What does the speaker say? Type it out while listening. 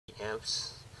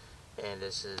amps, and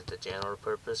this is the general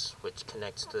purpose, which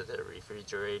connects to the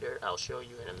refrigerator. I'll show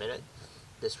you in a minute.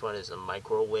 This one is a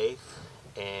microwave,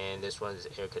 and this one is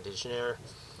air conditioner.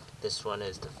 This one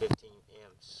is the 15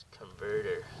 amps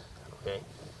converter. Okay,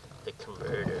 the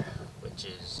converter, which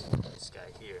is this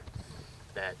guy here,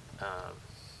 that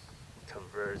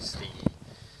converts the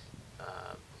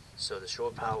so the shore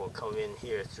power will come in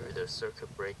here through the circuit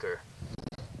breaker,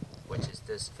 which is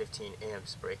this 15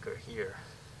 amps breaker here,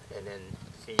 and then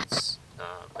feeds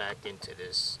back into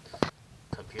this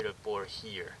computer board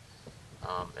here,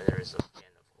 and there is a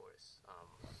fan, of course,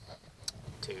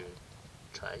 to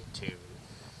try to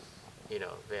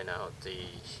vent out the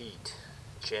heat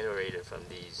generated from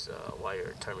these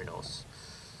wire terminals.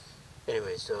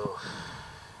 Anyway, so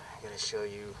I'm going to show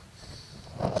you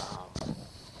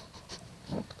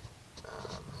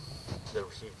the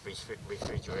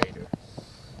refrigerator.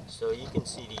 So you can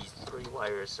see these three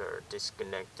wires are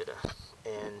disconnected,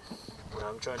 and what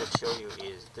I'm trying to show you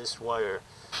is this wire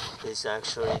is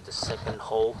actually the second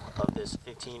hole of this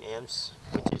 15 amps,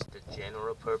 which is the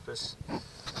general purpose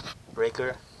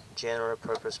breaker,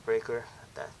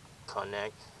 that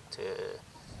connect to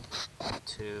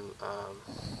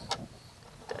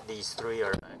that these three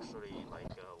are actually like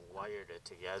wired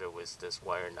together with this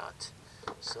wire nut.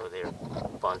 So they're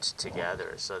bunched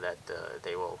together so that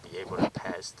they will be able to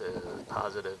pass the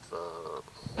positive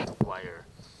wire,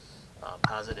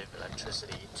 positive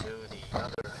electricity to the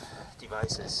other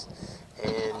devices.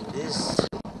 And this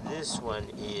one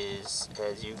is,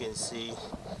 as you can see,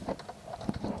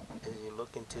 as you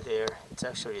look into there, it's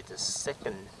actually the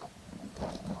second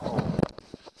hole.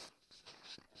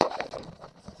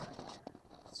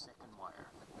 Second wire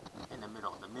in the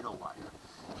middle wire.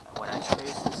 And when I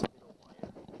trace this middle wire,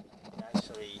 it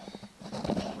actually,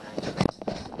 when I trace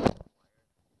this middle wire,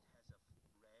 it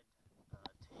has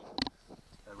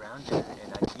a red tape around it,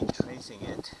 and I keep tracing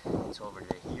it. It's over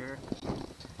to here,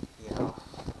 and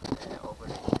over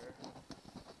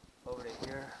to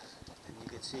here, and you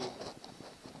can see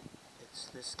it's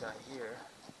this guy here,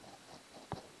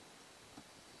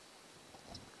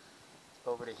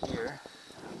 over to here.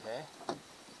 Okay,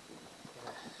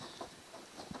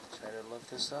 try to lift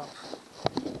this up,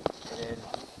 and then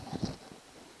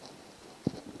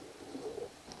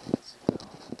let's go.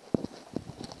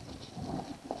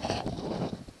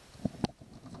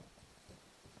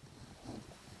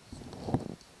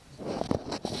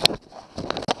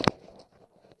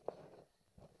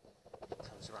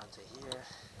 Comes around to here,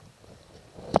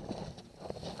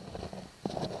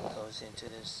 goes into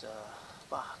this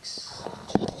box.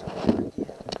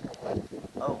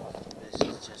 Oh, this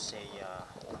is just a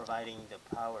providing the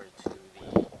power to the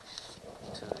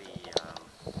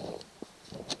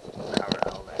power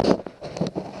outlet.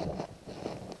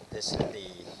 This is the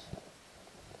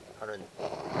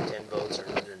 110 volts or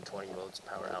 120 volts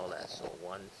power outlet. So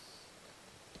one,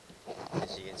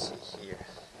 as you can see here,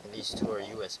 and these two are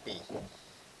USB,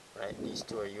 right? These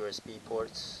two are USB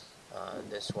ports.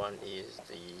 This one is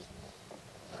the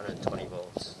 120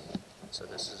 volts. So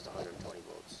this is the 120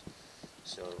 volts.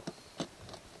 So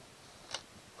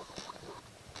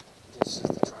this is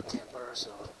the truck camper.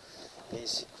 So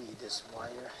basically this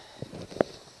wire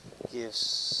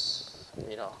gives,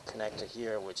 connected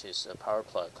here, which is a power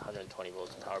plug, 120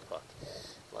 volts power plug.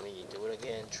 Let me do it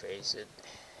again, trace it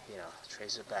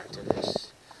back to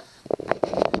this, and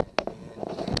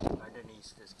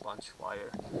underneath this bunch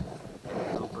wire,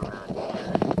 and loop around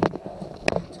here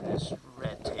into this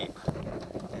red tape.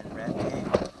 And red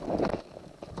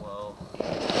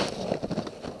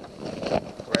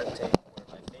tape where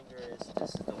my finger is,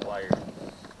 this is the wire.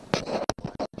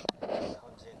 It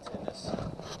comes into this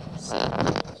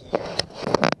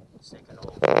second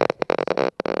hole.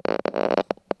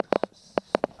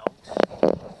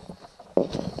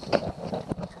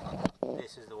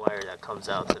 This is the wire that comes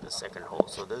out to the second hole.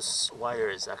 So this wire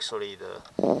is actually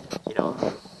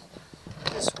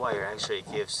this wire actually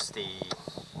gives the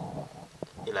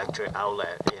electric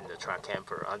outlet in the truck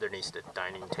camper underneath the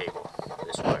dining table.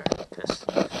 This wire, because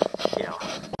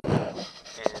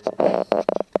and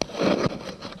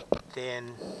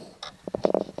then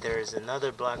there's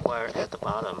another black wire at the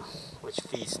bottom which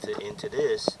feeds into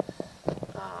this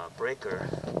breaker,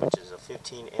 which is a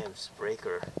 15 amps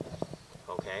breaker.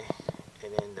 Okay,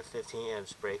 and then the 15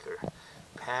 amps breaker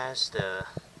pass the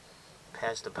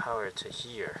power to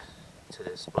here, to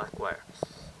this black wire.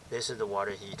 This is the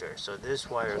water heater. So this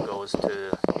wire goes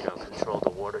to control the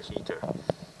water heater.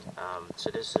 So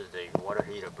this is the water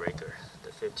heater breaker,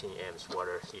 the 15 amps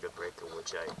water heater breaker,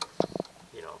 which I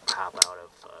pop out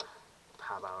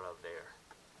of there.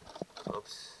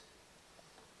 Oops.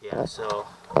 Yeah, so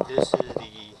this is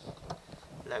the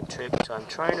electric. So I'm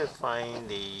trying to find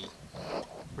the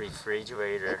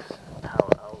refrigerator power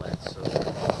outlet. So,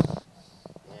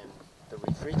 and the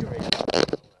refrigerator power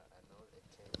outlet, I know it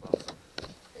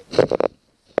came from,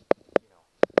 you know,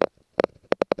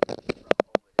 from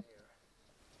over there.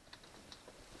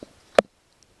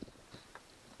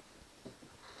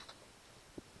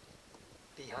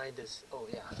 Behind this, oh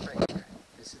yeah, right here.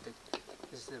 This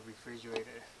is the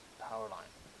refrigerator power line.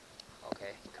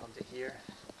 Okay, comes to here.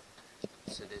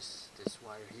 So this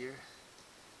wire here,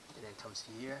 and then comes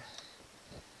to here,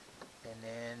 and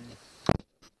then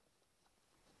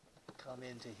come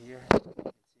into here. You can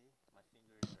see my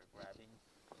fingers are grabbing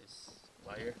this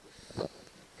wire,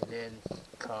 and then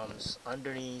comes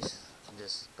underneath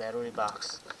this battery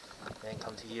box, and then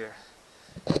come to here.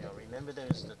 You know, remember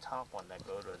there's the top one that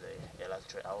go to the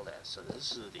electric outlet. So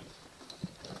this is the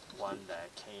one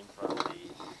that came from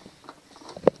the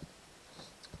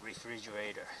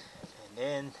refrigerator, and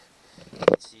then you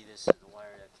can see this is the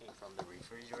wire that came from the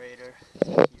refrigerator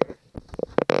here.